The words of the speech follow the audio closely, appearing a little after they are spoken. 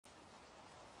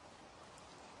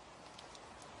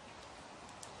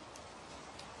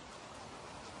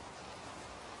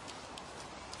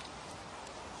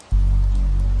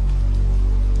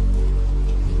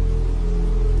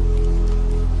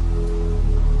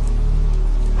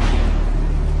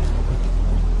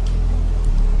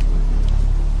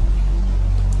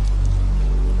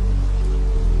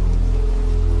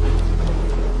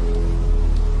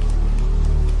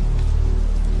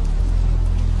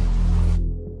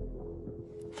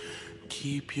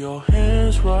Keep your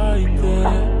hands right there.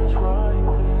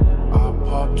 I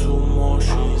pop 2 more,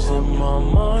 she's in my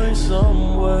mind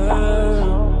somewhere.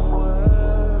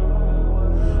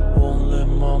 Won't let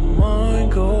my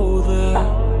mind go there.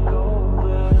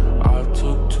 I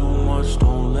took too much,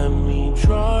 don't let me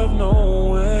drive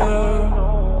nowhere.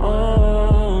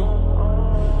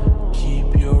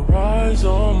 Keep your eyes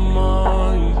on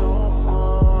mine,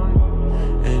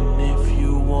 and if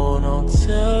you want, I'll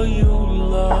tell you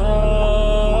lies.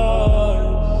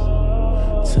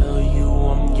 Tell you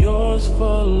I'm yours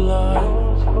for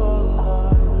life,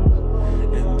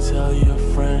 and tell your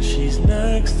friend she's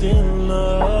next in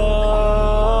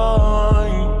line.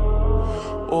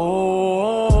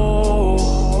 Oh,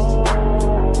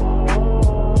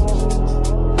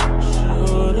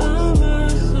 should I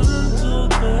listen to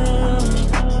them?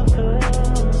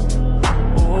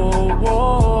 Oh,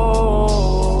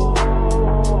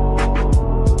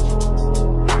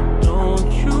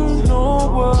 don't you know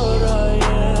what I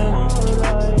am?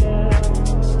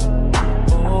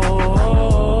 Oh,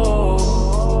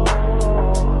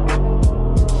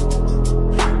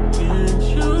 did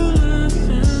you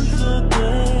listen to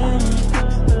them?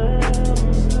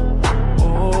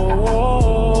 Oh,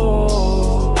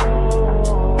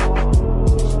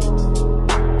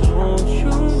 don't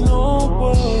you know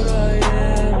what I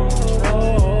am?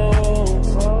 Oh,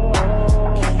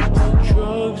 keep the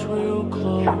drugs real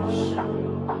close.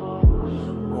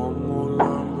 One more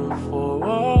line before I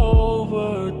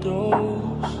overdose.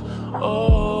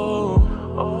 Oh,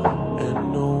 and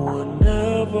no one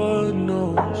ever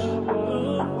knows.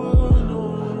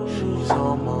 She's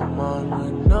on my mind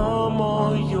when I'm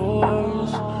on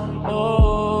yours.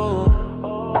 Oh,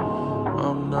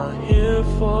 I'm not here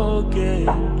for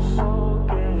games.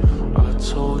 I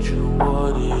told you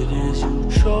what it is, you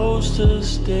chose to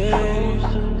stay.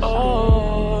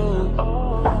 Oh,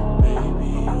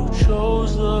 baby, you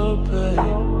chose the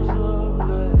pain.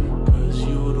 'Cause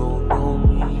you don't know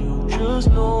me, you just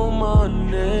know my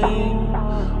name.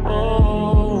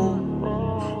 Oh,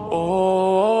 oh,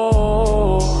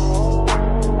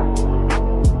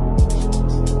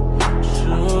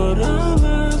 should I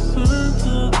listen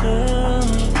to them?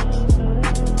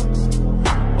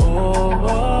 Oh,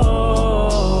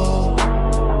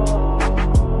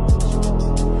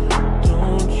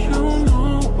 don't you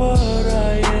know what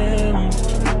I am?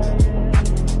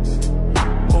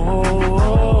 Oh,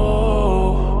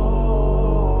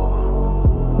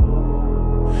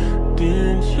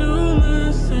 didn't you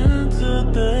listen to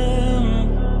them?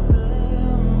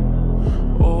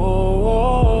 Oh,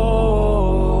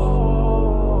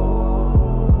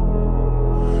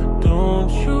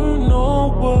 don't you know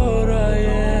what I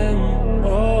am?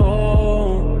 Oh,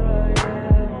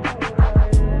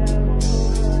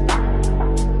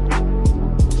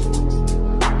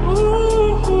 ooh,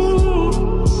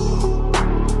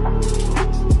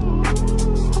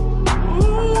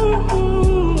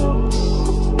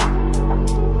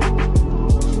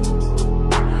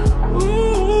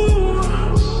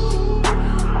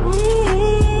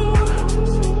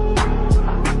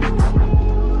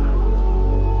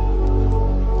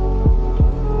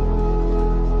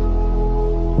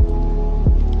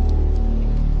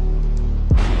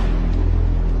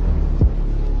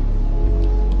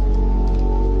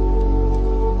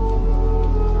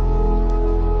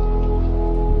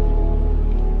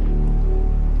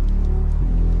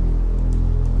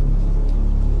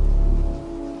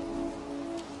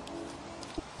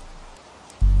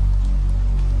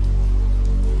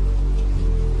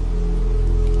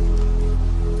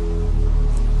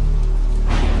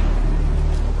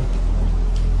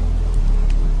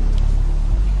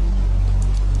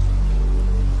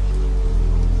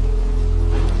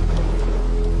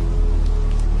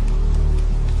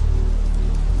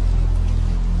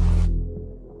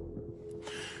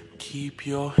 keep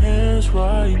your hands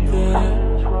right there.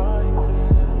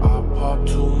 I pop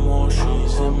 2 more,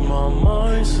 she's in my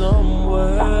mind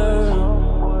somewhere.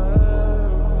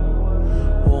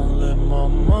 Won't let my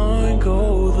mind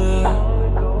go there.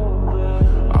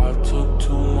 I took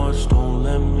too much, don't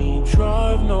let me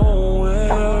drive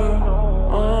nowhere.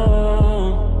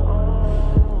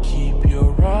 Keep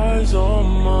your eyes on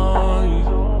mine,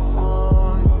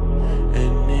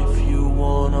 and if you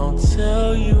want, I'll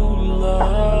tell you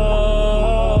lies.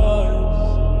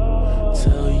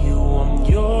 Tell you I'm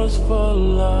yours for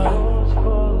life,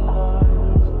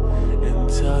 and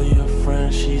tell your friend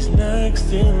she's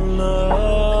next in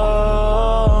line.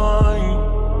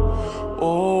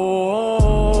 Oh,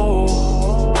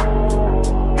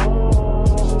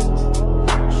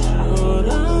 should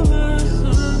I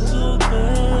listen to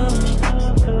them?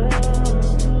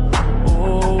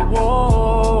 Oh,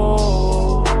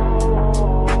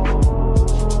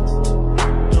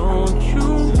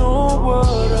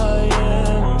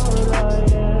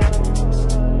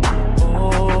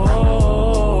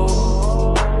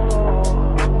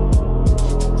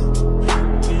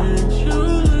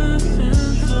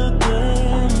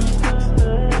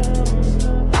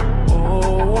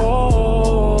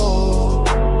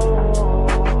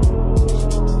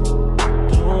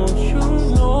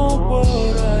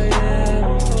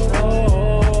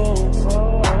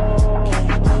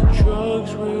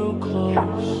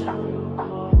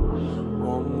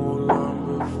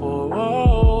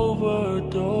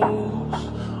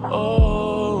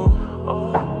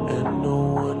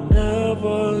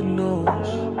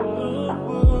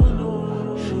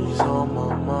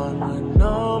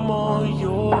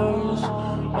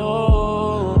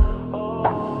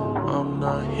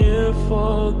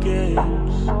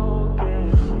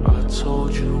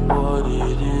 told you what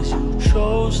it is, you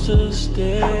chose to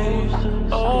stay.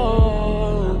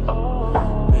 Oh,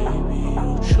 baby, you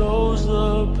chose the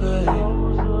pain.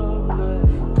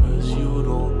 'Cause you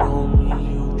don't know me,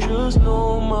 you just know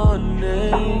my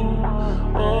name.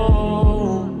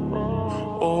 Oh,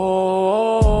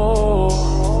 oh,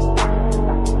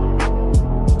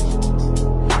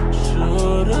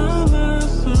 should've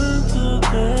listened to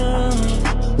them.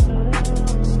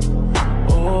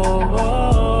 Oh,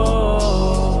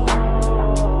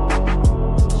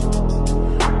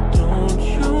 don't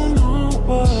you know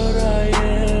what I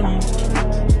am?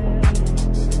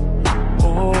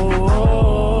 Oh,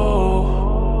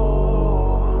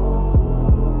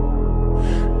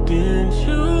 didn't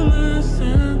you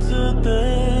listen to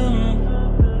them?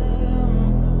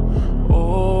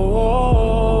 Oh,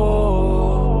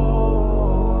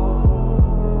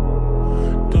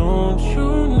 don't you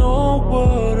know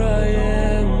what I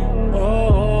am? Oh,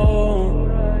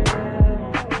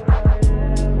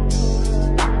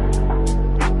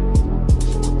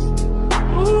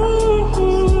 ooh,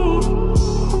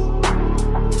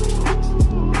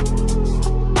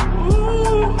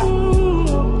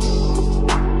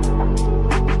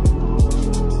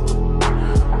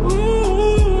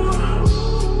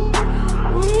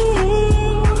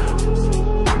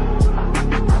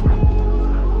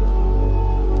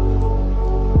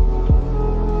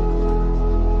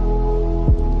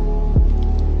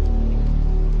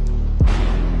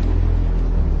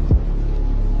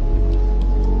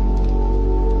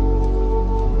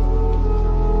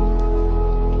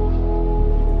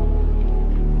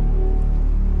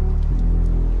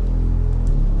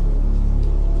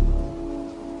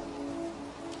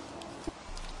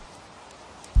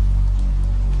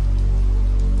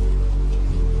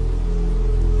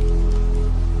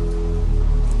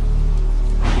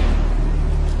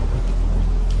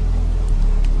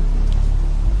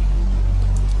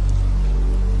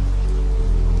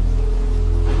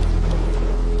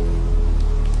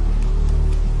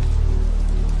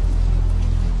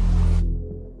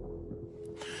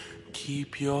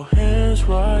 keep your hands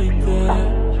right there.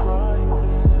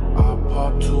 I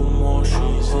pop two more,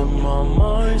 she's in my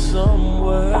mind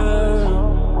somewhere.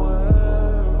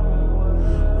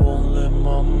 Won't let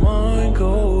my mind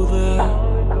go there.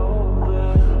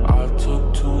 I took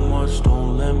too much,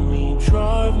 don't let me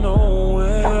drive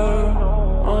nowhere.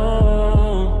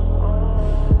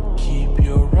 Keep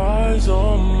your eyes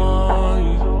on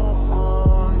mine.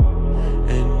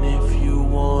 And if you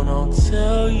want, I'll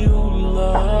tell you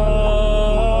lies.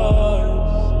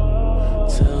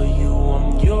 Tell you I'm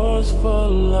yours for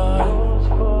life.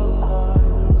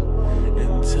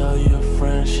 And tell your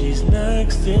friend she's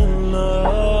next in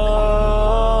line.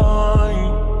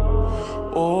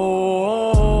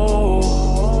 Oh,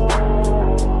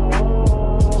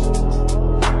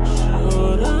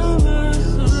 should've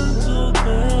listened to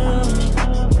them.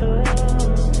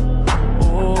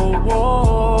 Oh,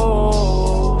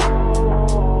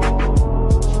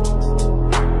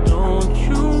 don't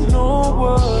you know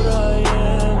what I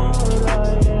am?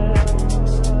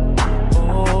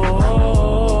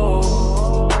 Oh,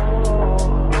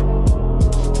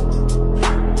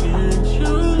 didn't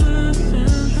you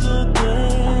listen to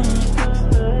them?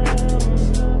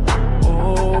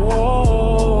 Oh,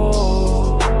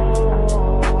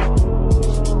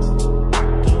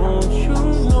 don't you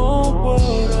know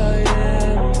what I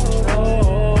am?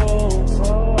 Oh,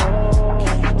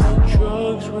 keep the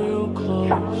drugs real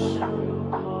close.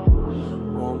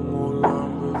 One more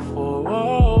line before I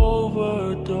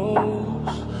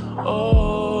overdose.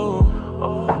 Oh,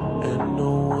 and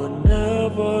no one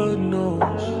ever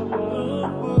knows.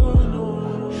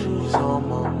 She's on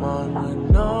my mind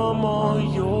when I'm all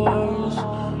yours.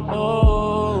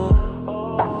 Oh,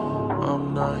 I'm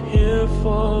not here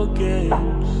for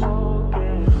games.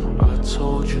 I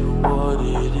told you what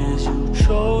it is, you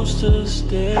chose to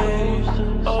stay.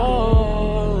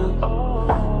 Oh,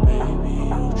 baby,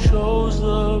 you chose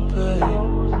the